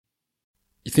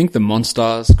You think the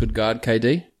Monstars could guard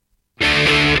KD?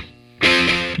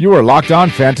 You are Locked On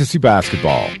Fantasy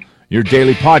Basketball, your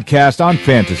daily podcast on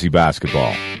fantasy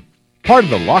basketball. Part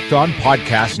of the Locked On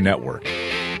Podcast Network,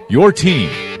 your team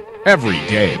every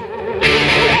day.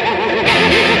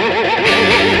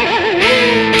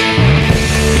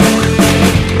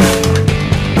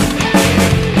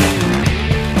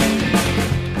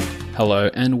 Hello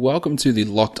and welcome to the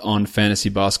Locked On Fantasy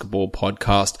Basketball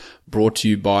podcast, brought to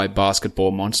you by Basketball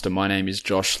Monster. My name is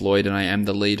Josh Lloyd and I am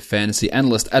the lead fantasy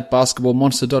analyst at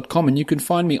basketballmonster.com, and you can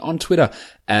find me on Twitter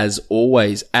as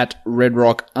always at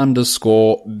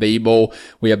redrock_bball.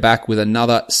 We are back with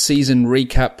another season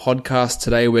recap podcast.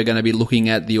 Today we're going to be looking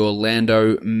at the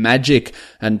Orlando Magic,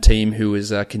 a team who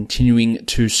is continuing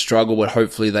to struggle, but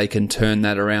hopefully they can turn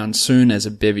that around soon as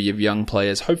a bevy of young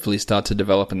players hopefully start to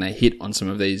develop and they hit on some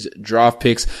of these draft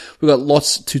picks. We've got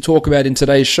lots to talk about in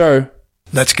today's show.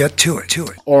 Let's get to it.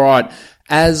 All right.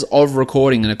 As of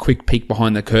recording, and a quick peek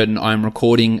behind the curtain, I'm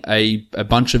recording a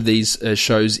bunch of these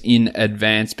shows in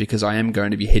advance because I am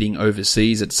going to be heading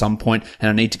overseas at some point, and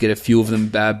I need to get a few of them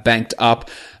banked up.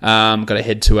 Got to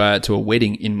head to a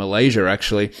wedding in Malaysia,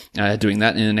 actually, doing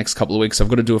that in the next couple of weeks. So I've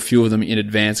got to do a few of them in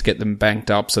advance, get them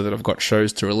banked up so that I've got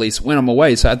shows to release when I'm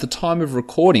away. So at the time of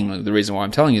recording, the reason why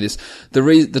I'm telling you this,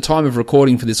 the time of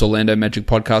recording for this Orlando Magic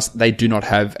podcast, they do not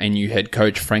have a new head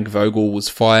coach. Frank Vogel was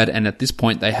fired, and at this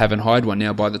point they haven't hired one.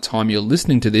 Now, by the time you're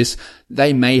listening to this,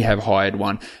 they may have hired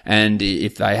one. And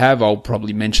if they have, I'll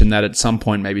probably mention that at some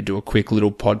point, maybe do a quick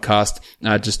little podcast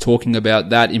just talking about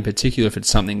that in particular if it's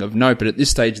something of note. But at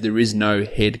this stage, there is no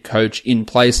head coach in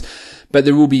place, but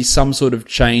there will be some sort of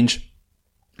change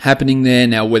happening there.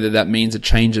 Now, whether that means a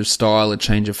change of style, a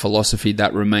change of philosophy,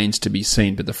 that remains to be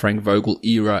seen. But the Frank Vogel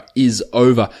era is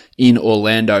over in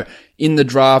Orlando. In the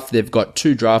draft, they've got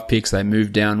 2 draft picks. They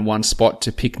moved down one spot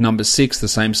to pick number 6, the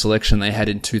same selection they had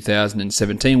in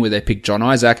 2017 where they picked John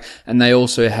Isaac. And they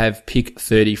also have pick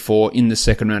 34 in the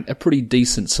second round, a pretty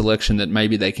decent selection that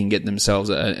maybe they can get themselves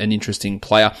an interesting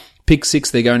player. Pick 6,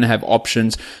 they're going to have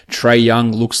options. Trae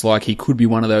Young looks like he could be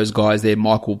one of those guys there.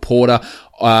 Michael Porter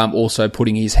also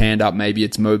putting his hand up. Maybe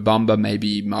it's Mo Bamba,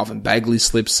 maybe Marvin Bagley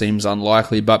slips, seems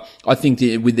unlikely. But I think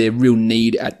that with their real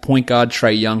need at point guard,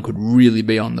 Trae Young could really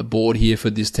be on the board here for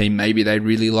this team. Maybe they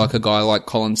really like a guy like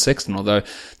Colin Sexton, although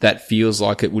that feels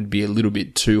like it would be a little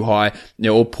bit too high.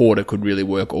 Or Porter could really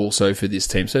work also for this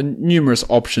team. So numerous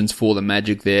options for the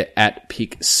Magic there at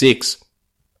pick 6.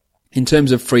 In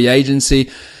terms of free agency,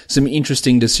 some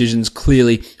interesting decisions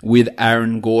clearly with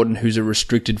Aaron Gordon, who's a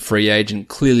restricted free agent,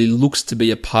 clearly looks to be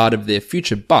a part of their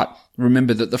future. But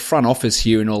remember that the front office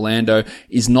here in Orlando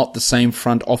is not the same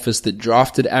front office that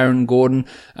drafted Aaron Gordon.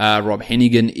 Rob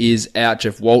Hennigan is out.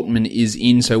 Jeff Waltman is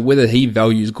in. So whether he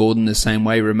values Gordon the same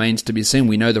way remains to be seen.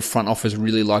 We know the front office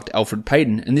really liked Elfrid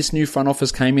Payton, and this new front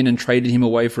office came in and traded him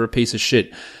away for a piece of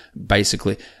shit,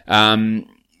 basically.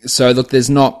 So look, there's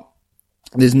no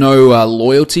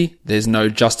loyalty. There's no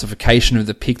justification of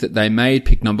the pick that they made,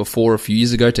 pick number 4 a few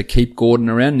years ago, to keep Gordon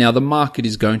around. Now, the market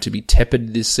is going to be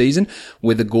tepid this season,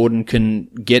 whether Gordon can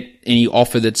get any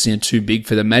offer that's too big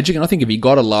for the Magic. And I think if he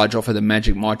got a large offer, the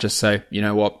Magic might just say, you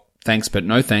know what, thanks but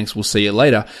no thanks, we'll see you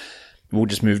later. We'll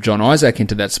just move John Isaac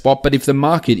into that spot. But if the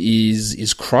market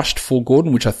is crushed for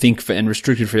Gordon, which I think for and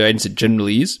restricted free agents it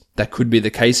generally is, that could be the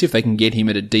case if they can get him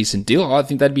at a decent deal. I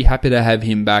think they'd be happy to have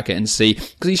him back and see,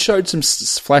 because he showed some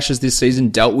flashes this season,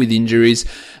 dealt with injuries,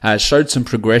 showed some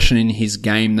progression in his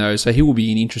game though, so he will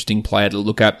be an interesting player to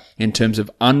look at in terms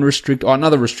of unrestricted.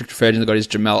 Another restricted free agent they got is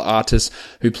Jamal Artis,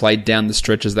 who played down the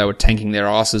stretch as they were tanking their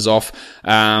asses off.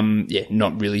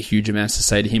 Not really huge amounts to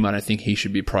say to him. I don't think he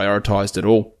should be prioritized at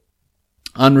all.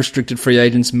 Unrestricted free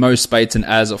agents, Mo Spates and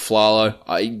Az Aflalo.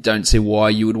 I don't see why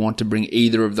you would want to bring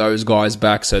either of those guys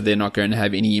back, so they're not going to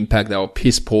have any impact. They were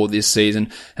piss poor this season,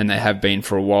 and they have been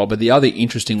for a while. But the other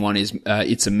interesting one is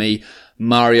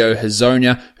Mario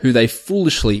Hezonja, who they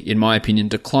foolishly, in my opinion,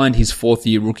 declined his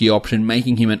 4th-year rookie option,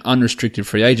 making him an unrestricted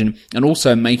free agent, and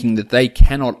also making that they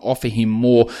cannot offer him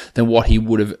more than what he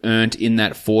would have earned in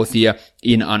that 4th year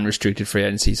in unrestricted free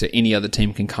agency. So any other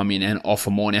team can come in and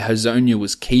offer more. Now, Hezonja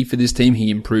was key for this team.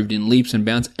 He improved in leaps and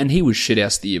bounds, and he was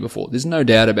shithouse the year before. There's no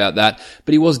doubt about that,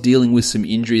 but he was dealing with some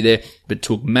injury there, but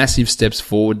took massive steps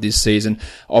forward this season,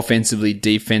 offensively,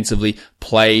 defensively,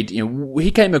 played. He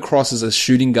came across as a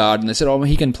shooting guard, and they said,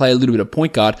 he can play a little bit of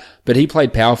point guard, but he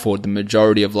played power forward the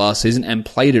majority of last season and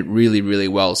played it really, really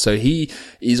well. So he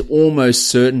is almost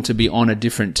certain to be on a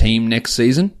different team next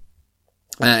season.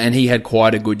 And he had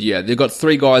quite a good year. They've got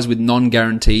 3 guys with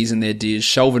non-guarantees in their deals.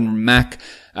 Shelvin Mack,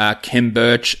 Kem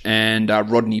Birch and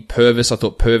Rodney Purvis. I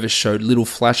thought Purvis showed little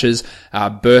flashes.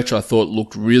 Birch, I thought,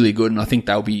 looked really good, and I think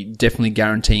they'll be definitely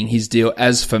guaranteeing his deal.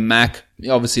 As for Mac,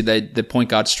 obviously the point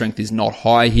guard strength is not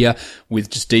high here with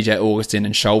just DJ Augustin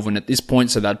and Shelvin at this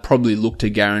point, so they'd probably look to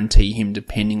guarantee him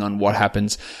depending on what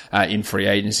happens in free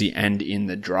agency and in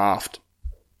the draft.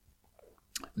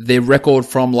 Their record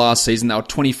from last season, they were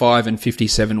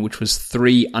 25-57, which was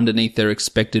 3 underneath their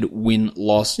expected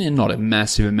win-loss. Not a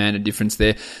massive amount of difference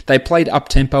there. They played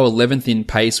up-tempo, 11th in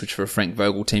pace, which for a Frank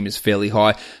Vogel team is fairly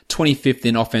high, 25th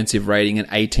in offensive rating and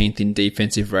 18th in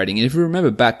defensive rating. And if you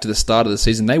remember back to the start of the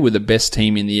season, they were the best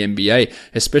team in the NBA,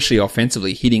 especially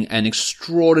offensively, hitting an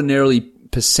extraordinarily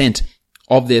percent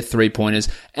of their three-pointers,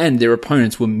 and their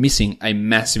opponents were missing a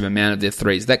massive amount of their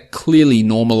threes. That clearly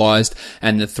normalized,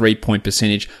 and the three-point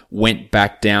percentage went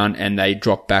back down, and they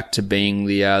dropped back to being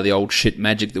the old shit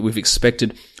Magic that we've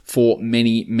expected for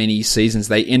many, many seasons.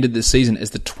 They ended the season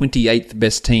as the 28th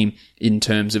best team in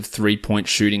terms of three-point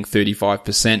shooting,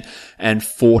 35%, and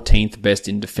 14th best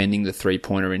in defending the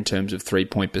three-pointer in terms of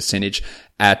three-point percentage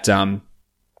at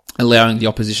allowing the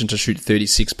opposition to shoot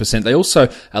 36%. They also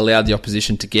allowed the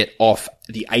opposition to get off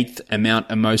the eighth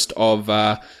most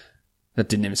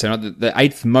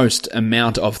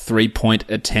amount of 3-point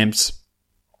attempts.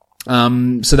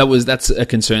 So that's a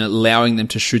concern, allowing them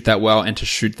to shoot that well and to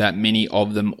shoot that many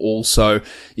of them also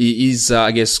is,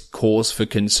 I guess, cause for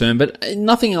concern, but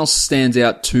nothing else stands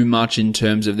out too much in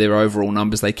terms of their overall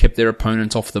numbers. They kept their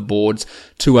opponents off the boards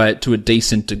to a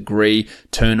decent degree.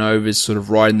 Turnovers sort of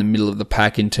right in the middle of the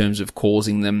pack in terms of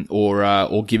causing them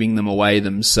or giving them away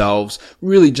themselves.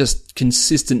 Really just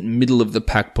consistent middle of the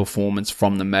pack performance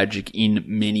from the Magic in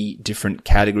many different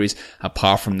categories,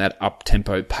 apart from that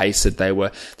up-tempo pace that they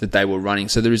were running.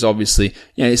 So there is obviously,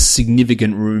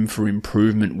 significant room for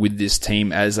improvement with this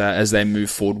team as they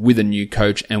move forward with a new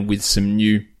coach and with some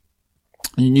new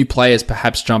players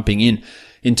perhaps jumping in.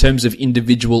 In terms of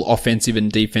individual offensive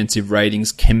and defensive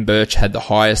ratings, Kem Birch had the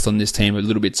highest on this team, a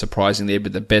little bit surprising there,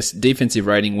 but the best defensive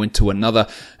rating went to another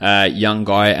young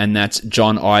guy, and that's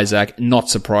John Isaac. Not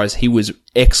surprised. He was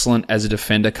excellent as a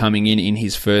defender coming in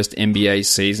his first NBA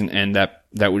season, and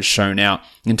that was shown out.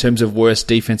 In terms of worst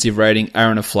defensive rating,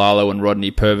 Aaron Aflalo and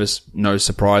Rodney Purvis, no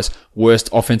surprise.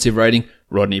 Worst offensive rating,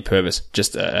 Rodney Purvis.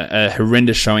 Just a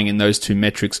horrendous showing in those two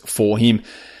metrics for him.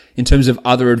 In terms of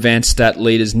other advanced stat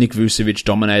leaders, Nick Vucevic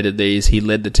dominated these. He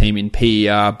led the team in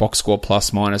PER, box score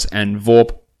plus minus, and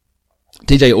VORP.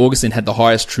 DJ Augustin had the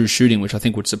highest true shooting, which I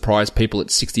think would surprise people, at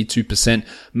 62%.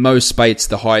 Mo Spates,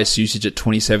 the highest usage at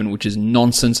 27, which is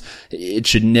nonsense. It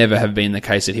should never have been the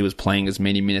case that he was playing as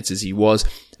many minutes as he was.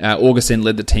 Augustin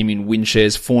led the team in win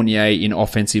shares, Fournier in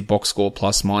offensive box score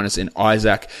plus minus, and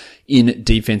Isaac in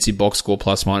defensive box score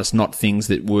plus minus. Not things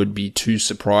that would be too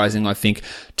surprising, I think,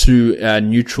 to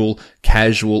neutral,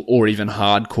 casual, or even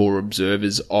hardcore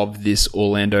observers of this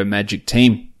Orlando Magic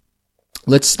team.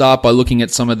 Let's start by looking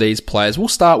at some of these players. We'll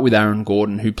start with Aaron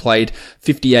Gordon, who played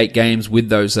 58 games with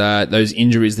those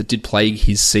injuries that did plague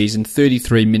his season,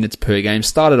 33 minutes per game.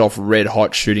 Started off red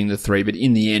hot shooting the three, but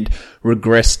in the end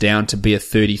regressed down to be a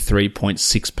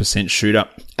 33.6% shooter.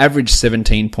 Averaged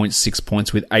 17.6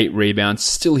 points with 8 rebounds.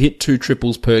 Still hit 2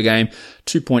 triples per game,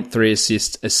 2.3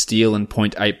 assists, a steal, and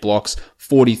 0.8 blocks.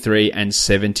 43 and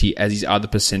 70 as his other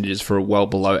percentages for a well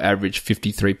below average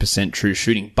 53% true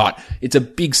shooting. But it's a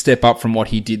big step up from what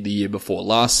he did the year before.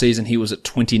 Last season he was at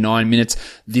 29 minutes.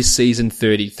 This season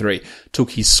 33.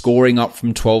 Took his scoring up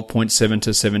from 12.7 to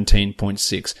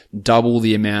 17.6. Double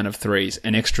the amount of threes.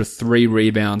 An extra 3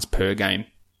 rebounds per game.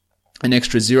 An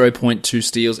extra 0.2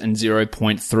 steals and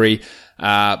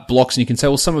 0.3 blocks. And you can say,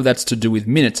 well, some of that's to do with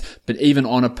minutes, but even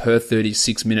on a per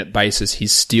 36 minute basis,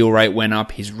 his steal rate went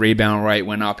up, his rebound rate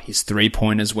went up, his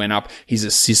 3-pointers went up, his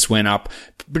assists went up.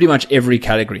 Pretty much every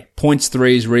category. Points,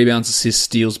 threes, rebounds, assists,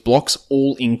 steals, blocks,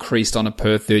 all increased on a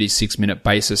per 36 minute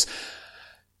basis.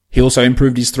 He also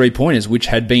improved his 3-pointers, which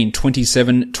had been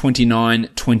 27, 29,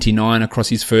 29 across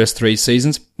his first 3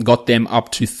 seasons. Got them up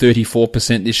to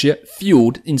 34% this year,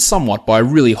 fueled in somewhat by a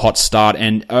really hot start,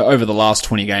 and over the last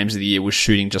 20 games of the year was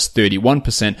shooting just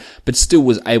 31%, but still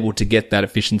was able to get that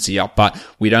efficiency up. But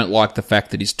we don't like the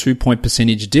fact that his 2-point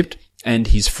percentage dipped and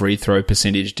his free throw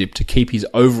percentage dipped to keep his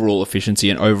overall efficiency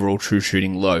and overall true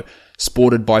shooting low.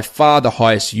 Sported by far the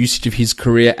highest usage of his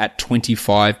career at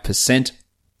 25%.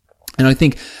 And I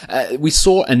think we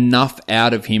saw enough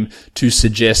out of him to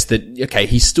suggest that, okay,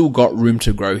 he's still got room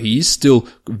to grow. He is still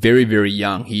very, very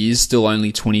young. He is still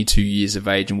only 22 years of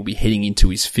age and will be heading into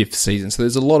his 5th season. So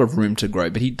there's a lot of room to grow,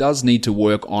 but he does need to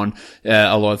work on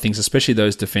a lot of things, especially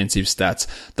those defensive stats.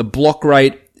 The block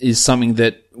rate is something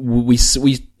that we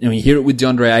hear it with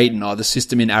DeAndre Ayton. The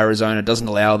system in Arizona doesn't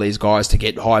allow these guys to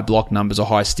get high block numbers or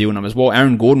high steal numbers. Well,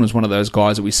 Aaron Gordon was one of those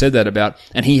guys that we said that about,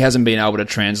 and he hasn't been able to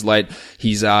translate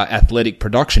his athletic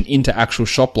production into actual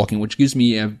shot blocking, which gives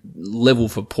me a level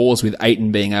for pause with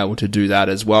Ayton being able to do that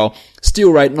as well.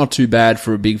 Steal rate, not too bad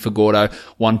for a big for Gordo,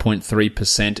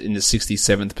 1.3% in the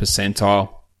 67th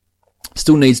percentile.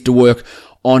 Still needs to work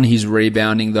on his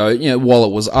rebounding though. While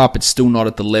it was up, it's still not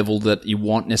at the level that you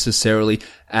want necessarily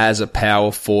as a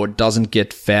power forward. Doesn't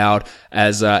get fouled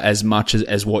as much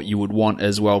as what you would want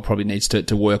as well. Probably needs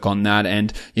to work on that.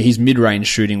 And his mid-range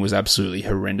shooting was absolutely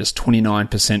horrendous.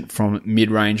 29% from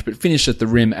mid-range, but finished at the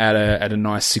rim at a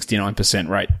nice 69%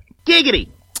 rate. Giggity!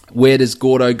 Where does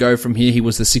Gordo go from here? He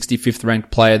was the 65th ranked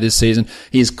player this season.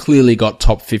 He has clearly got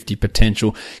top 50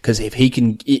 potential, because if he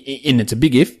can, and it's a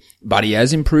big if, but he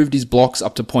has improved his blocks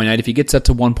up to 0.8. If he gets that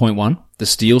to 1.1, the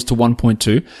steals to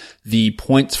 1.2, the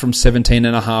points from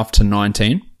 17.5 to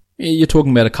 19, you're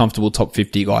talking about a comfortable top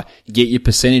 50 guy. You get your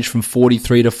percentage from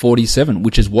 43 to 47,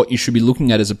 which is what you should be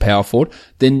looking at as a power forward.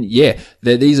 Then yeah,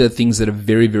 these are things that are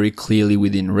very, very clearly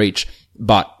within reach.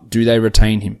 But do they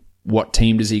retain him? What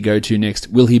team does he go to next?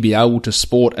 Will he be able to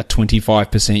sport a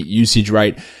 25% usage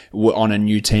rate on a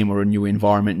new team or a new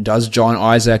environment? Does John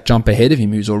Isaac jump ahead of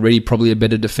him, who's already probably a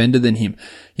better defender than him?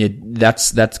 Yeah,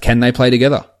 that's, can they play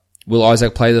together? Will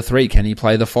Isaac play the 3? Can he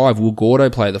play the 5? Will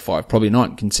Gordo play the 5? Probably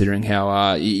not, considering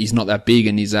how, he's not that big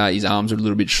and his arms are a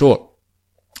little bit short.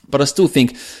 But I still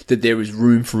think that there is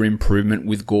room for improvement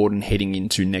with Gordon heading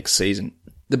into next season.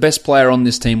 The best player on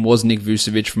this team was Nick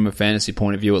Vucevic from a fantasy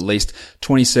point of view, at least.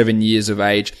 27 years of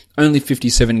age, only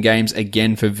 57 games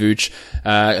again for Vuce,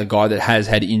 a guy that has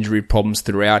had injury problems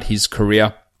throughout his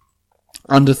career.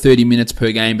 Under 30 minutes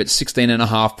per game, but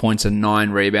 16.5 points and 9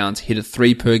 rebounds. Hit a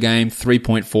 3 per game,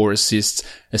 3.4 assists,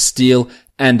 a steal,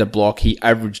 and a block. He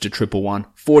averaged a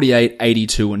 111, 48,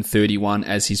 82, and 31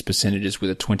 as his percentages, with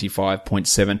a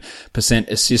 25.7%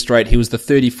 assist rate. He was the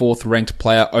 34th ranked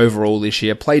player overall this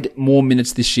year. Played more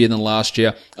minutes this year than last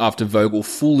year, after Vogel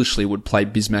foolishly would play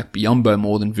Bismack Biyombo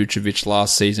more than Vucevic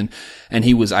last season, and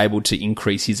he was able to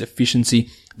increase his efficiency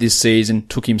this season,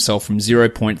 took himself from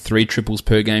 0.3 triples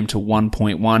per game to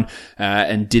 1.1,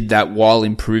 and did that while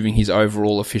improving his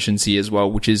overall efficiency as well,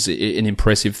 which is an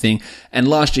impressive thing. And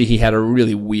last year he had a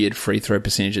really weird free throw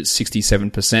percentage at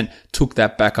 67%, took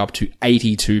that back up to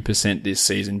 82% this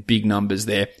season. Big numbers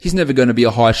there. He's never going to be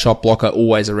a high shot blocker,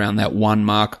 always around that 1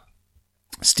 mark.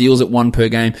 Steals at 1 per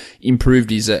game,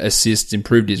 improved his assists,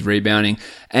 improved his rebounding,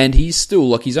 and he's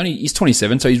still, he's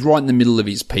 27, so he's right in the middle of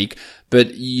his peak,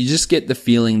 but you just get the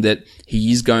feeling that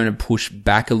he is going to push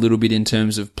back a little bit in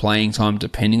terms of playing time,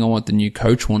 depending on what the new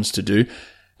coach wants to do.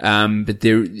 But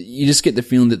you just get the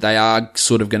feeling that they are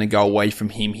sort of going to go away from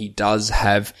him. He does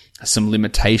have some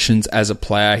limitations as a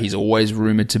player. He's always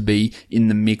rumored to be in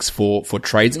the mix for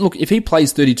trades. And look, if he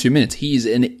plays 32 minutes, he is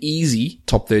an easy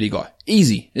top 30 guy.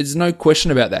 Easy. There's no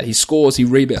question about that. He scores, he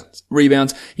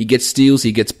rebounds, he gets steals,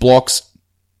 he gets blocks.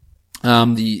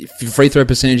 The free throw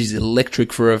percentage is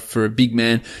electric for a big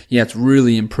man. Yeah, it's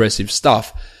really impressive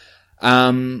stuff.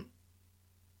 But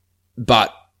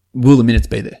will the minutes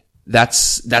be there?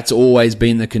 That's always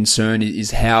been the concern,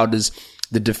 is how does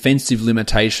the defensive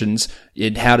limitations,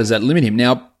 how does that limit him?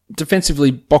 Now,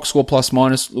 defensively, box score plus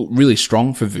minus, really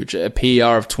strong for Vuce. A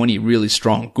PER of 20, really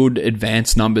strong. Good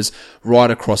advanced numbers right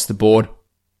across the board.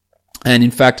 And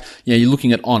in fact, you're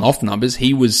looking at on-off numbers.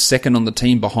 He was second on the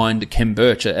team behind Kem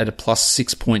Birch at a plus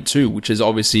 6.2, which is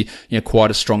obviously, quite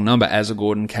a strong number. Asa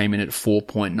Gordon came in at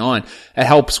 4.9. It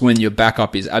helps when your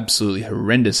backup is absolutely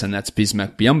horrendous, and that's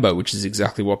Bismack Biyombo, which is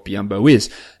exactly what Biyombo is.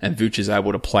 And Vuce is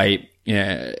able to play,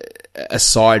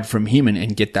 aside from him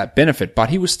and get that benefit.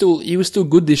 But he was still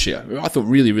good this year. I thought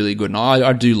really, really good. And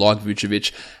I do like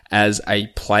Vucevic as a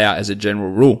player, as a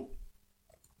general rule,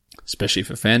 especially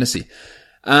for fantasy.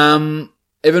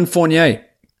 Evan Fournier,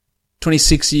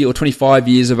 25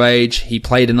 years of age. He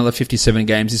played another 57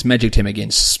 games. This Magic team, again,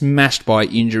 smashed by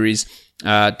injuries,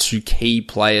 to key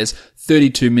players.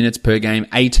 32 minutes per game,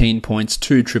 18 points,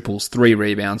 2 triples, 3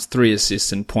 rebounds, 3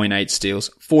 assists, and 0.8 steals.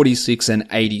 46 and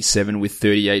 87 with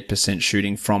 38%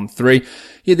 shooting from 3.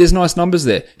 Yeah, there's nice numbers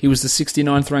there. He was the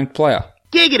 69th ranked player.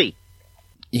 Giggity!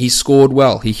 He scored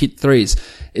well. He hit threes.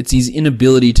 It's his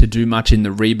inability to do much in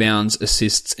the rebounds,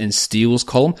 assists, and steals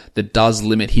column that does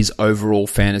limit his overall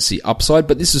fantasy upside.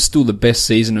 But this is still the best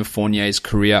season of Fournier's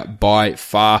career by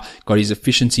far. Got his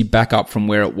efficiency back up from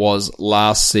where it was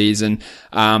last season.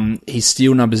 His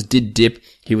steal numbers did dip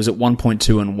He was at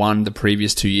 1.2 and 1 the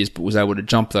previous 2 years, but was able to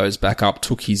jump those back up,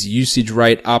 took his usage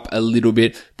rate up a little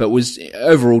bit, but was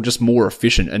overall just more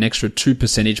efficient, an extra 2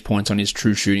 percentage points on his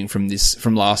true shooting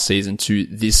from last season to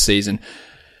this season.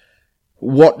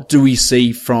 What do we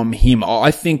see from him?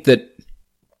 I think that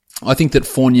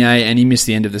Fournier, and he missed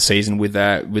the end of the season with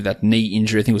that knee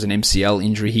injury. I think it was an MCL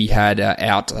injury he had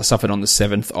suffered on the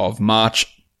 7th of March.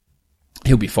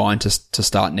 He'll be fine to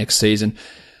start next season.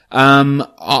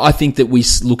 I think that we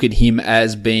look at him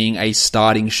as being a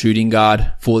starting shooting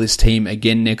guard for this team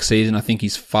again next season. I think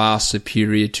he's far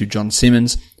superior to John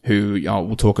Simmons, who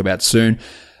we'll talk about soon.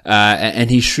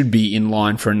 And he should be in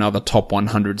line for another top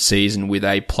 100 season with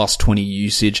a plus 20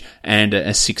 usage and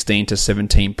a 16 to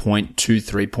 17 point, 2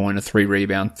 3-pointer, 3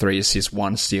 rebound, 3 assists,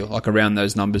 1 steal. Like around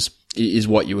those numbers is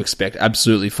what you expect.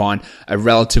 Absolutely fine. A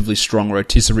relatively strong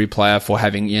rotisserie player for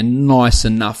having nice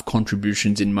enough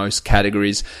contributions in most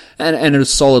categories and a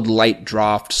solid late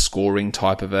draft scoring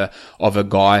type of a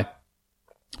guy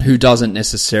who doesn't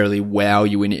necessarily wow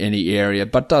you in any area,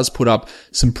 but does put up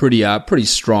some pretty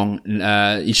strong,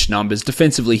 ish numbers.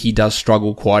 Defensively, he does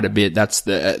struggle quite a bit. That's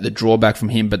the drawback from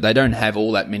him, but they don't have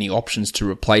all that many options to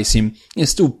replace him.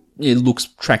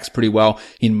 Tracks pretty well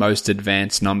in most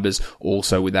advanced numbers,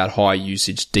 also with that high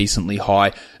usage, decently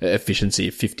high efficiency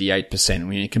of 58%.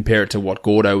 When you compare it to what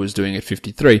Gordo was doing at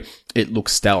 53, it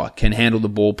looks stellar. Can handle the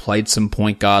ball, played some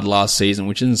point guard last season,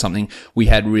 which isn't something we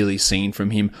had really seen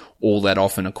from him all that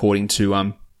often, according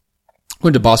to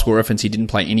Basketball Reference. He didn't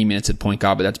play any minutes at point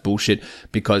guard, but that's bullshit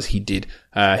because he did.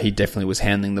 He definitely was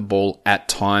handling the ball at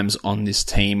times on this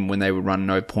team when they were running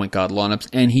no point guard lineups,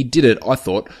 and he did it, I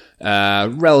thought,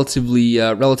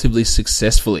 relatively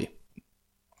successfully.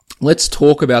 Let's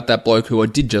talk about that bloke who I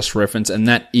did just reference, and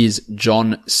that is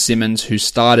John Simmons, who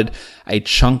started a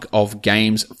chunk of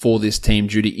games for this team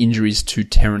due to injuries to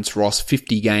Terrence Ross.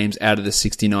 50 games out of the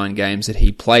 69 games that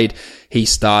he played. He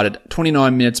started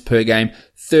 29 minutes per game,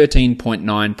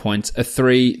 13.9 points, a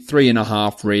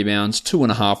 3.5 rebounds,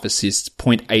 2.5 assists,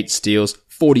 0.8 steals,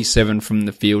 47 from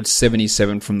the field,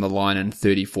 77 from the line, and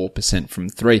 34% from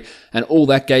 3. And all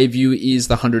that gave you is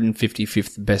the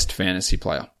 155th best fantasy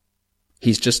player.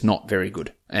 He's just not very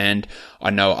good. And I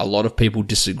know a lot of people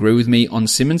disagree with me on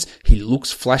Simmons. He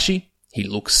looks flashy. He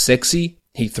looks sexy.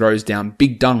 He throws down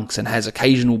big dunks and has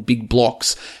occasional big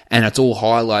blocks. And it's all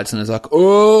highlights. And it's like,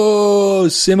 oh,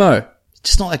 Simo.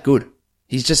 Just not that good.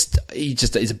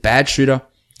 He's a bad shooter.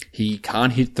 He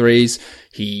can't hit threes.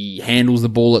 He handles the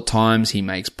ball at times. He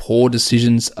makes poor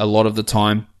decisions a lot of the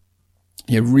time.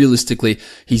 Realistically,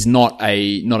 he's not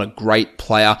a great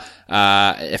player.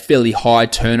 A fairly high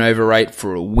turnover rate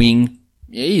for a wing.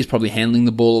 He's probably handling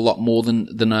the ball a lot more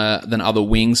than other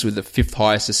wings, with the 5th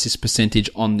highest assist percentage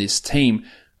on this team.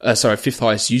 5th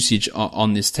highest usage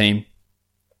on this team,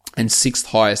 and 6th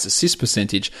highest assist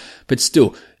percentage. But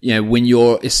still, when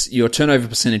your turnover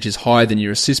percentage is higher than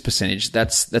your assist percentage,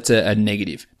 that's a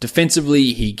negative.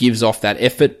 Defensively, he gives off that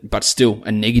effort, but still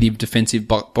a negative defensive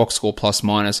box score plus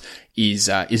minus is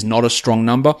not a strong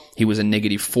number. He was a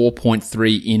negative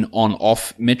 4.3 in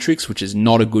on-off metrics, which is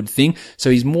not a good thing.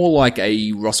 So he's more like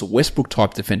a Russell Westbrook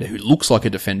type defender who looks like a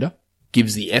defender,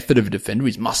 gives the effort of a defender.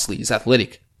 He's muscly, he's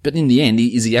athletic. But in the end,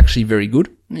 is he actually very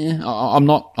good? I'm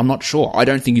not sure. I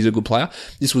don't think he's a good player.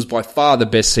 This was by far the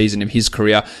best season of his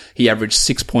career. He averaged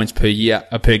 6 points per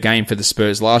game for the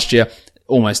Spurs last year,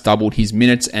 almost doubled his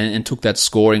minutes and took that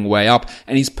scoring way up.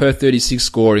 And his per 36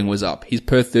 scoring was up. His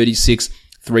per 36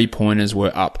 3-pointers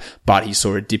were up, but he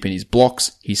saw a dip in his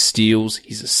blocks, his steals,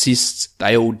 his assists.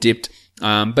 They all dipped.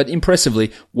 But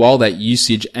impressively, while that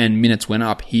usage and minutes went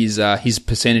up, his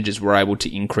percentages were able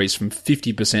to increase from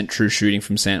 50% true shooting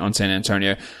from San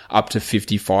Antonio up to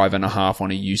 55.5%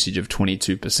 on a usage of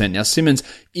 22%. Now, Simmons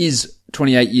is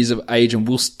 28 years of age and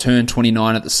will turn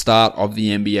 29 at the start of the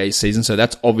NBA season, so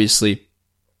that's obviously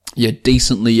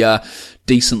decently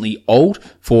old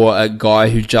for a guy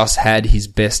who just had his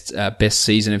best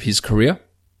season of his career.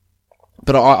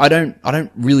 But I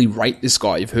don't really rate this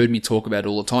guy. You've heard me talk about it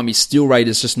all the time. His steal rate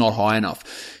is just not high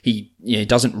enough. He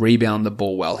doesn't rebound the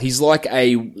ball well. He's like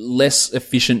a less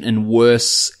efficient and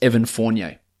worse Evan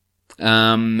Fournier.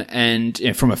 And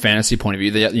from a fantasy point of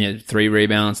view, 3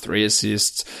 rebounds, 3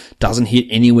 assists, doesn't hit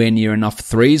anywhere near enough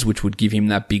threes, which would give him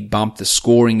that big bump. The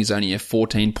scoring is only at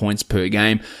 14 points per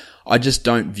game. I just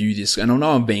don't view this, and I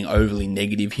know I'm being overly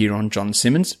negative here on John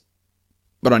Simmons,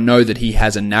 but I know that he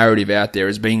has a narrative out there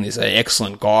as being this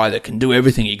excellent guy that can do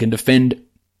everything. He can defend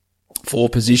 4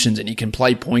 positions and he can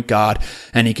play point guard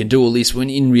and he can do all this, when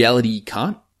in reality he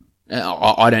can't.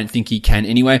 I don't think he can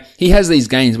anyway. He has these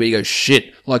games where you go,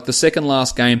 shit, like the second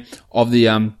last game of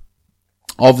the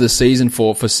of the season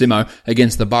for Simo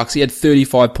against the Bucks. He had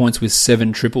 35 points with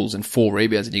 7 triples and 4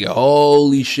 rebounds. And you go,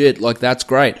 holy shit, like that's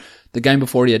great. The game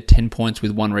before he had 10 points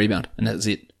with 1 rebound, and that's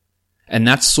it. And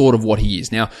that's sort of what he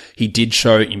is. Now, he did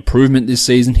show improvement this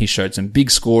season. He showed some big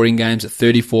scoring games, a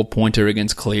 34-pointer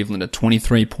against Cleveland, a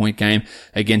 23-point game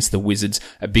against the Wizards,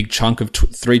 a big chunk of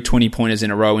 3 20-pointers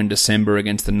in a row in December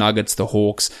against the Nuggets, the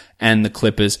Hawks, and the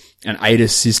Clippers, an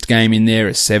 8-assist game in there,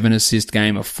 a 7-assist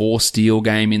game, a 4-steal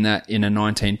game in a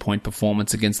 19-point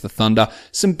performance against the Thunder.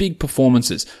 Some big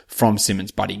performances from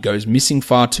Simmons, but he goes missing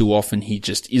far too often. He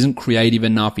just isn't creative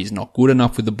enough. He's not good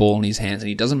enough with the ball in his hands, and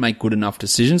he doesn't make good enough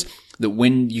decisions that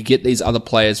when you get these other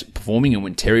players performing, and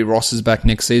when Terry Ross is back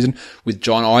next season, with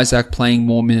John Isaac playing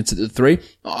more minutes at the 3,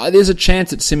 there's a chance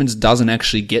that Simmons doesn't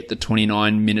actually get the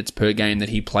 29 minutes per game that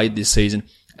he played this season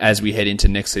as we head into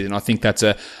next season. I think that's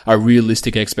a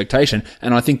realistic expectation,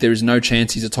 and I think there is no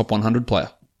chance he's a top 100 player.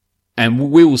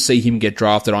 And we will see him get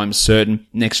drafted, I'm certain,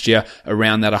 next year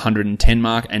around that 110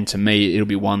 mark, and to me, it'll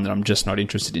be one that I'm just not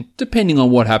interested in, depending on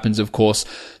what happens, of course,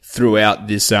 throughout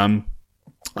this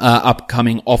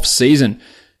upcoming off season.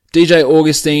 DJ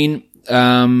Augustine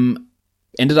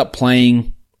ended up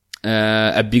playing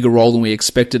a bigger role than we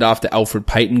expected after Elfrid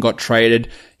Payton got traded.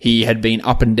 He had been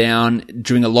up and down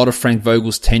during a lot of Frank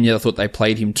Vogel's tenure. I thought they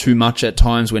played him too much at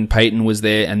times when Payton was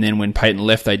there, and then when Payton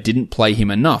left, they didn't play him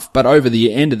enough. But over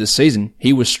the end of the season,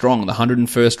 he was strong. The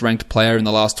 101st ranked player in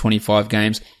the last 25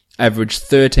 games, averaged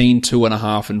 13,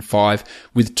 2.5, and 5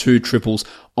 with 2 triples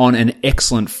on an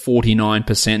excellent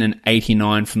 49% and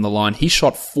 89 from the line. He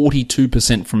shot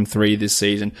 42% from 3 this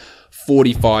season,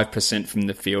 45% from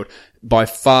the field. By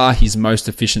far his most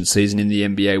efficient season in the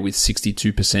NBA with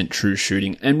 62% true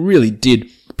shooting, and really did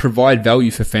provide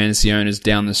value for fantasy owners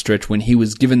down the stretch when he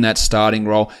was given that starting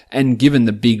role and given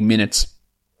the big minutes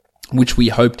which we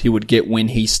hoped he would get when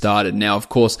he started. Now, of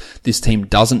course, this team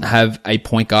doesn't have a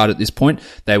point guard at this point.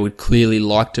 They would clearly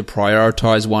like to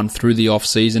prioritize one through the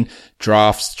off-season,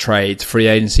 drafts, trades, free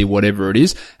agency, whatever it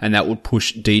is, and that would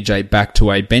push DJ back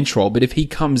to a bench role. But if he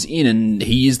comes in and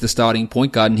he is the starting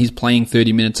point guard and he's playing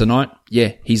 30 minutes a night,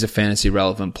 yeah, he's a fantasy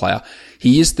relevant player.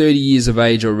 He is 30 years of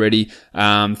age already,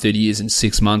 30 years and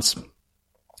 6 months.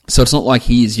 So it's not like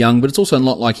he is young, but it's also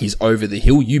not like he's over the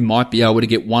hill. You might be able to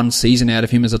get one season out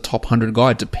of him as a top 100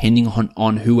 guy, depending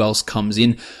on who else comes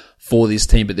in for this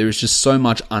team. But there is just so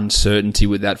much uncertainty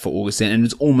with that for Augustine, and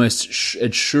it's almost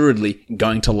assuredly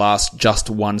going to last just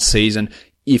one season,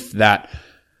 if that.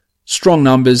 Strong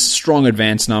numbers, strong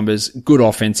advanced numbers, good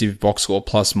offensive box score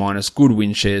plus minus, good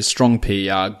win shares, strong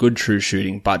PER, good true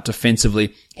shooting, but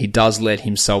defensively he does let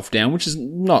himself down, which is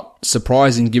not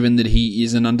surprising given that he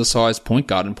is an undersized point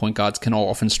guard, and point guards can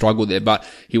often struggle there. But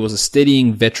he was a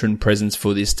steadying veteran presence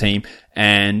for this team,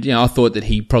 and I thought that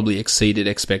he probably exceeded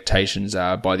expectations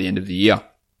by the end of the year.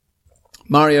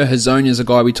 Mario Hezonja is a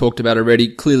guy we talked about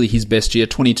already. Clearly his best year,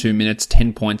 22 minutes,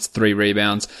 10 points, 3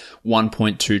 rebounds,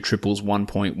 1.2 triples,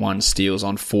 1.1 steals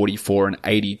on 44 and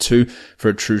 82 for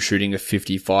a true shooting of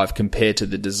 55 compared to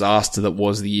the disaster that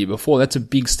was the year before. That's a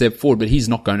big step forward, but he's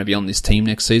not going to be on this team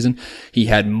next season. He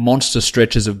had monster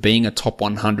stretches of being a top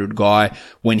 100 guy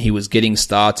when he was getting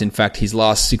starts. In fact, his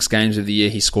last 6 games of the year,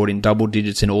 he scored in double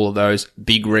digits in all of those.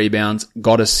 Big rebounds,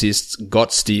 got assists,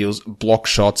 got steals, block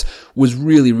shots, was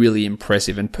really, really impressive.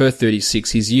 And per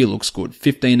 36, his year looks good.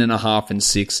 15.5 and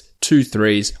 6, 2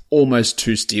 threes, almost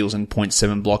 2 steals and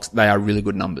 0.7 blocks. They are really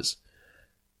good numbers.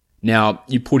 Now,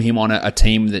 you put him on a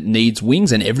team that needs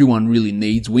wings, and everyone really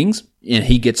needs wings, and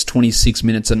he gets 26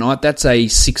 minutes a night. That's a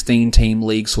 16-team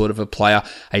league sort of a player,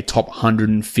 a top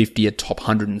 150, a top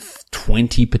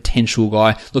 120 potential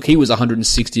guy. Look, he was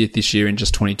 160th this year in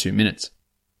just 22 minutes.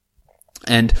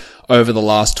 And over the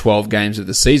last 12 games of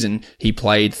the season, he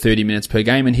played 30 minutes per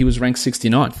game and he was ranked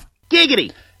 69th.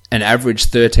 Giggity! And averaged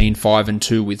 13, 5 and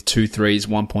 2 with 2 threes,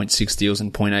 1.6 steals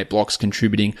and 0.8 blocks,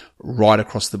 contributing right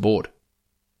across the board.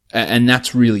 And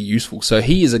that's really useful. So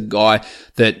he is a guy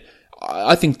that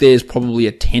I think there's probably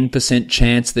a 10%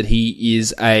 chance that he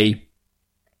is a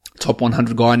top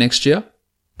 100 guy next year.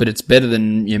 But it's better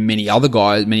than many other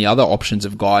guys, many other options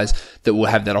of guys that will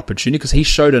have that opportunity, because he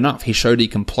showed enough. He showed he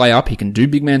can play up, he can do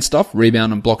big man stuff,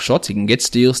 rebound and block shots, he can get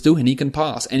steals still, and he can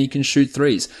pass, and he can shoot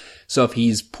threes. So if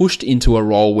he's pushed into a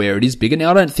role where it is bigger, now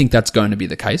I don't think that's going to be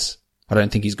the case. I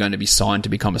don't think he's going to be signed to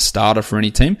become a starter for any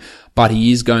team, but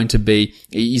he is going to be,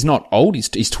 he's not old,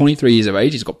 he's 23 years of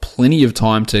age, he's got plenty of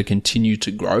time to continue to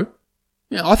grow.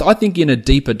 Yeah, I think in a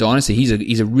deeper dynasty,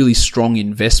 he's a really strong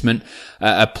investment,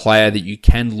 a player that you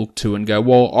can look to and go,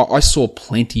 well, I saw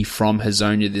plenty from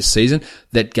Hezonja this season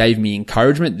that gave me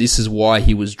encouragement. This is why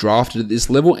he was drafted at this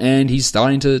level, and he's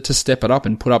starting to step it up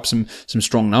and put up some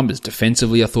strong numbers.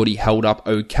 Defensively, I thought he held up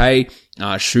okay.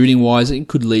 Shooting wise, it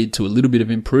could lead to a little bit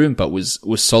of improvement, but was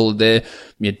solid there.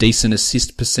 Decent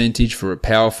assist percentage for a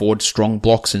power forward, strong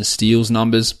blocks and steals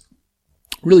numbers.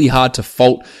 Really hard to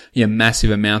fault,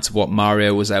 massive amounts of what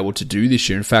Mario was able to do this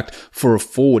year. In fact, for a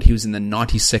forward, he was in the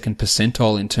 92nd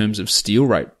percentile in terms of steal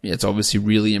rate. Yeah, it's obviously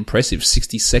really impressive.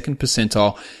 62nd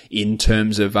percentile in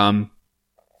terms of,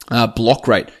 block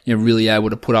rate. Really able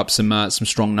to put up some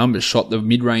strong numbers. Shot the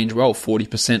mid-range well,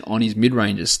 40% on his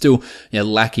mid-ranges. Still,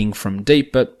 lacking from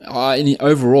deep, but,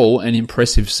 overall, an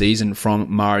impressive season from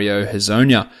Mario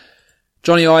Hezonja.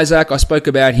 Johnny Isaac, I spoke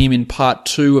about him in part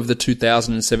 2 of the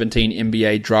 2017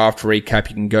 NBA draft recap.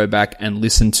 You can go back and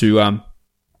listen to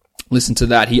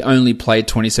that. He only played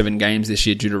 27 games this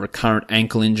year due to recurrent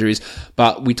ankle injuries,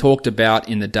 but we talked about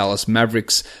in the Dallas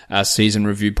Mavericks season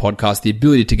review podcast, the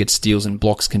ability to get steals and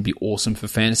blocks can be awesome for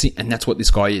fantasy, and that's what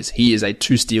this guy is. He is a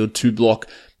 2-steal, 2-block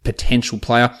potential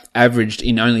player. Averaged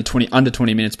in only under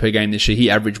 20 minutes per game this year.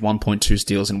 He averaged 1.2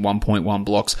 steals and 1.1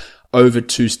 blocks. Over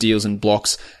 2 steals and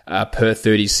blocks per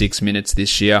 36 minutes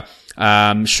this year.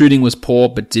 Shooting was poor,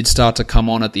 but did start to come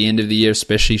on at the end of the year,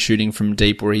 especially shooting from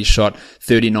deep, where he shot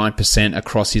 39%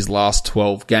 across his last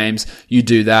 12 games. You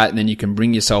do that, and then you can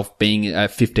bring yourself being a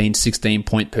 15, 16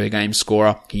 point per game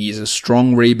scorer. He is a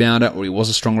strong rebounder, or he was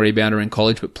a strong rebounder in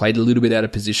college, but played a little bit out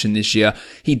of position this year.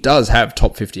 He does have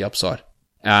top 50 upside.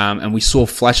 And we saw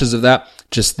flashes of that.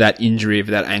 Just that injury of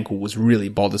that ankle was really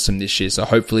bothersome this year. So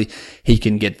hopefully he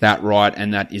can get that right,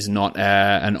 and that is not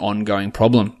an ongoing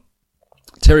problem.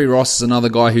 Terry Ross is another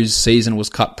guy whose season was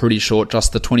cut pretty short,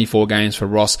 just the 24 games for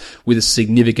Ross, with a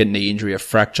significant knee injury, a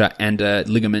fracture and a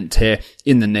ligament tear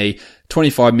in the knee.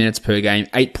 25 minutes per game,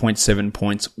 8.7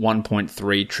 points,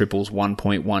 1.3 triples,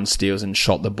 1.1 steals, and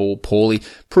shot the ball poorly.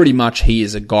 Pretty much he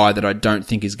is a guy that I don't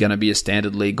think is going to be a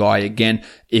standard league guy again.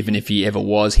 Even if he ever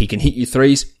was, he can hit you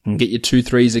threes, he can get you 2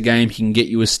 threes a game, he can get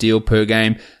you a steal per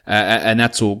game, and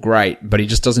that's all great, but he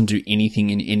just doesn't do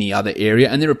anything in any other area.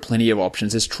 And there are plenty of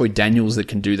options. There's Troy Daniels that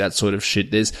can do that sort of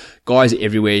shit. There's guys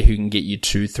everywhere who can get you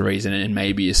 2 threes and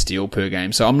maybe a steal per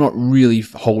game. So I'm not really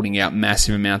holding out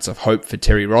massive amounts of hope for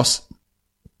Terry Ross.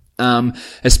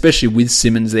 Especially with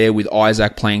Simmons there, with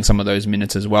Isaac playing some of those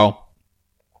minutes as well,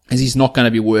 as he's not going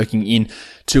to be working in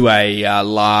to a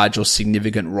large or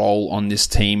significant role on this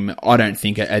team, I don't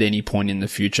think, at any point in the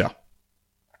future.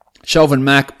 Shelvin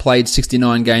Mack played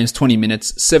 69 games, 20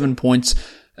 minutes, 7 points,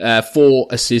 4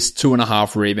 assists,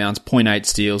 2.5 rebounds, 0.8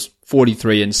 steals,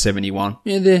 43 and 71.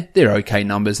 Yeah, they're okay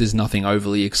numbers. There's nothing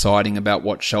overly exciting about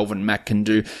what Shelvin Mack can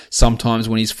do. Sometimes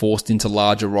when he's forced into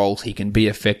larger roles, he can be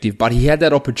effective, but he had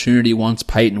that opportunity once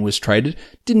Peyton was traded.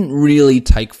 Didn't really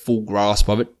take full grasp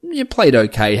of it. Yeah, played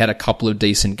okay, had a couple of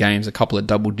decent games, a couple of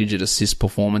double-digit assist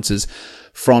performances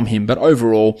from him, but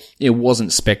overall, it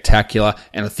wasn't spectacular,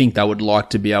 and I think they would like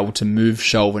to be able to move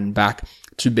Shelvin back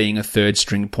to being a third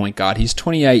string point guard. He's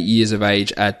 28 years of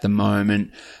age at the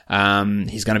moment.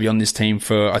 He's going to be on this team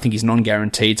for, I think he's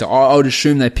non-guaranteed. So I would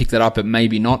assume they pick that up, but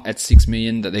maybe not at $6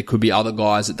 million, that there could be other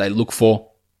guys that they look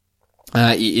for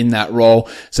in that role.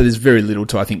 So there's very little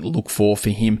to, I think, look for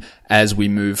him as we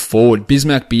move forward.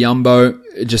 Bismack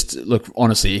Biyombo, just look,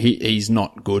 honestly, he's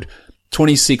not good.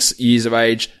 26 years of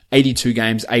age, 82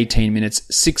 games, 18 minutes,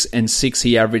 6 and 6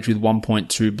 he averaged with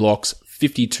 1.2 blocks,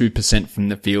 52% from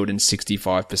the field and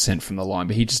 65% from the line,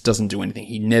 but he just doesn't do anything.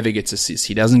 He never gets assists.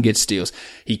 He doesn't get steals.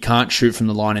 He can't shoot from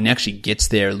the line and actually gets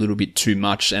there a little bit too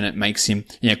much, and it makes him,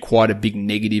 quite a big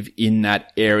negative in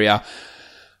that area.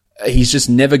 He's just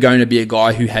never going to be a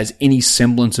guy who has any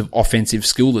semblance of offensive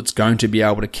skill that's going to be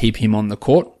able to keep him on the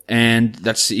court. And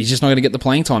he's just not going to get the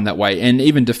playing time that way. And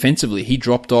even defensively, he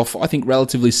dropped off, I think,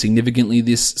 relatively significantly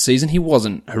this season. He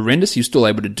wasn't horrendous. He was still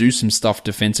able to do some stuff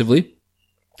defensively.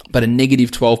 But a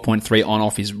negative 12.3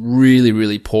 on-off is really,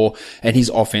 really poor, and his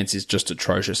offense is just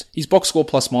atrocious. His box score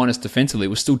plus-minus defensively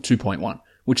was still 2.1,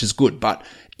 which is good, but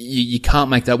you can't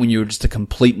make that when you're just a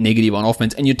complete negative on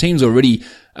offense, and your team's already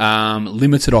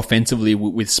limited offensively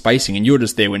with spacing, and you're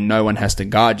just there when no one has to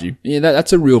guard you. Yeah,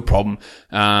 that's a real problem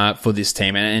for this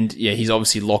team, and he's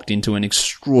obviously locked into an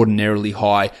extraordinarily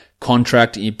high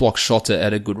contract. He blocks shots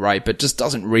at a good rate, but just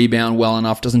doesn't rebound well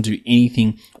enough, doesn't do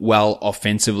anything well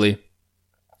offensively.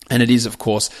 And it is, of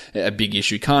course, a big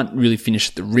issue. Can't really finish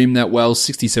at the rim that well.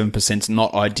 67% is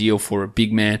not ideal for a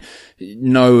big man.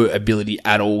 No ability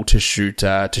at all to shoot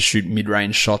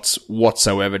mid-range shots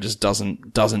whatsoever. Just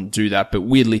doesn't do that. But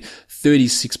weirdly,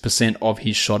 36% of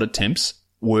his shot attempts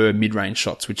were mid-range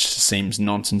shots, which seems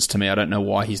nonsense to me. I don't know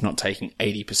why he's not taking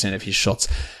 80% of his shots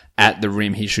at the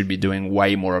rim. He should be doing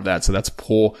way more of that. So that's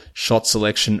poor shot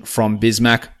selection from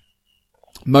Bismack.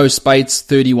 Mo Spates,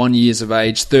 31 years of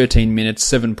age, 13 minutes,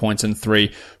 7 points and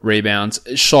 3 rebounds.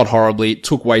 Shot horribly,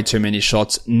 took way too many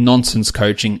shots, nonsense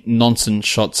coaching, nonsense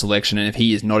shot selection. And if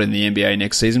he is not in the NBA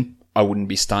next season, I wouldn't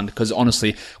be stunned, because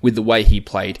honestly, with the way he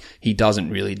played, he doesn't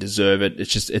really deserve it.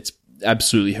 It's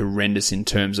absolutely horrendous in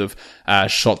terms of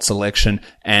shot selection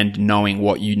and knowing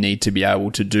what you need to be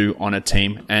able to do on a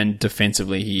team. And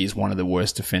defensively, he is one of the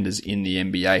worst defenders in the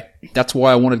NBA. That's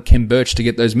why I wanted Khem Birch to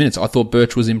get those minutes. I thought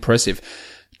Birch was impressive.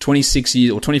 26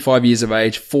 years or 25 years of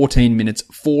age, 14 minutes,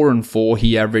 4 and 4.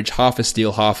 He averaged half a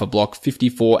steal, half a block,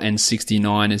 54 and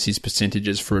 69 as his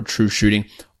percentages for a true shooting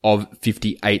of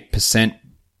 58%.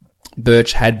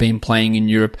 Birch had been playing in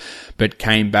Europe, but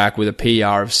came back with a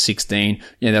PER of 16.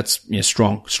 Yeah, that's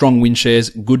strong win shares,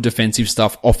 good defensive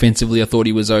stuff. Offensively, I thought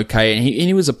he was okay, and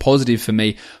he was a positive for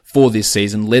me for this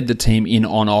season. Led the team in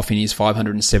on-off in his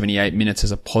 578 minutes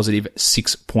as a positive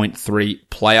 6.3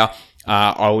 player.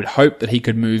 I would hope that he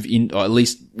could move in, or at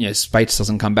least, Spates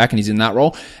doesn't come back and he's in that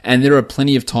role. And there are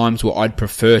plenty of times where I'd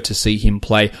prefer to see him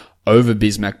play over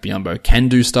Bismack Biyombo. Can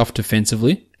do stuff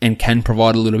defensively and can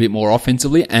provide a little bit more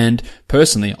offensively. And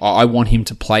personally, I want him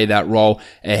to play that role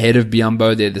ahead of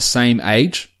Biyombo. They're the same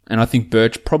age, and I think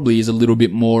Birch probably is a little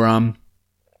bit more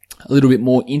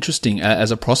interesting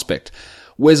as a prospect.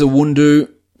 Wes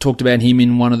Iwundu, talked about him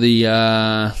in one of the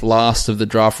last of the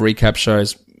draft recap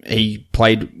shows. He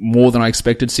played more than I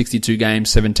expected, 62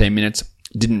 games, 17 minutes.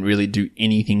 Didn't really do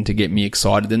anything to get me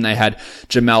excited. Then they had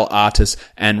Jamal Artis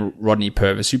and Rodney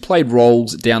Purvis, who played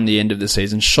roles down the end of the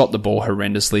season, shot the ball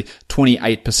horrendously,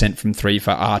 28% from 3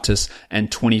 for Artis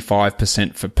and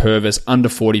 25% for Purvis, under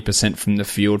 40% from the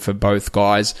field for both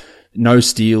guys. No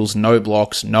steals, no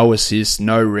blocks, no assists,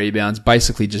 no rebounds,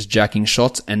 basically just jacking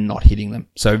shots and not hitting them.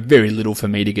 So very little for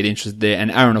me to get interested there. And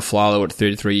Aaron Aflalo at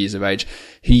 33 years of age,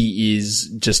 he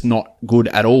is just not good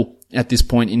at all at this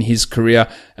point in his career.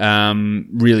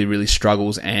 Really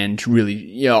struggles and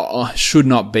really, should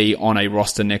not be on a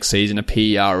roster next season. A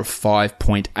PER of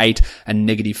 5.8 and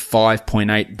negative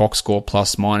 5.8 box score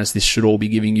plus minus. This should all be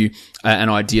giving you an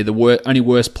idea. The only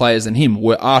worse players than him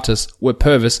were Artis, were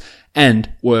Purvis,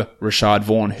 and were Rashad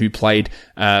Vaughn, who played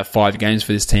 5 games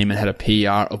for this team and had a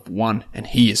PER of 1. And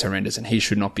he is horrendous, and he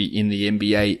should not be in the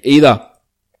NBA either.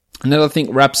 And that, I think,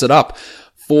 wraps it up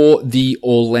for the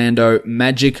Orlando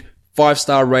Magic.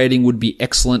 5-star rating would be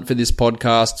excellent for this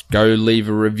podcast. Go leave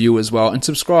a review as well and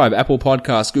subscribe. Apple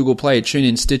Podcasts, Google Play,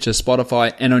 TuneIn, Stitcher,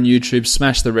 Spotify, and on YouTube.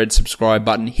 Smash the red subscribe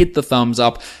button, hit the thumbs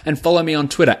up, and follow me on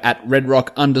Twitter at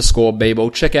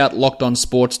redrock_bball. Check out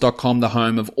LockedOnSports.com, the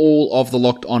home of all of the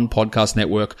Locked On Podcast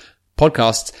Network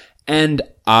podcasts and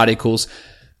articles.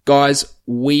 Guys,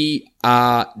 we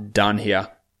are done here.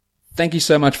 Thank you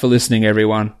so much for listening,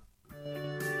 everyone.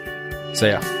 See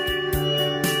ya.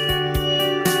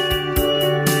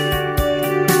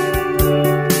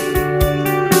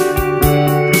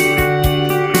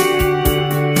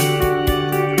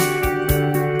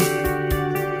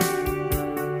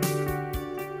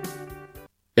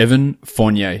 Evan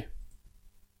Fournier.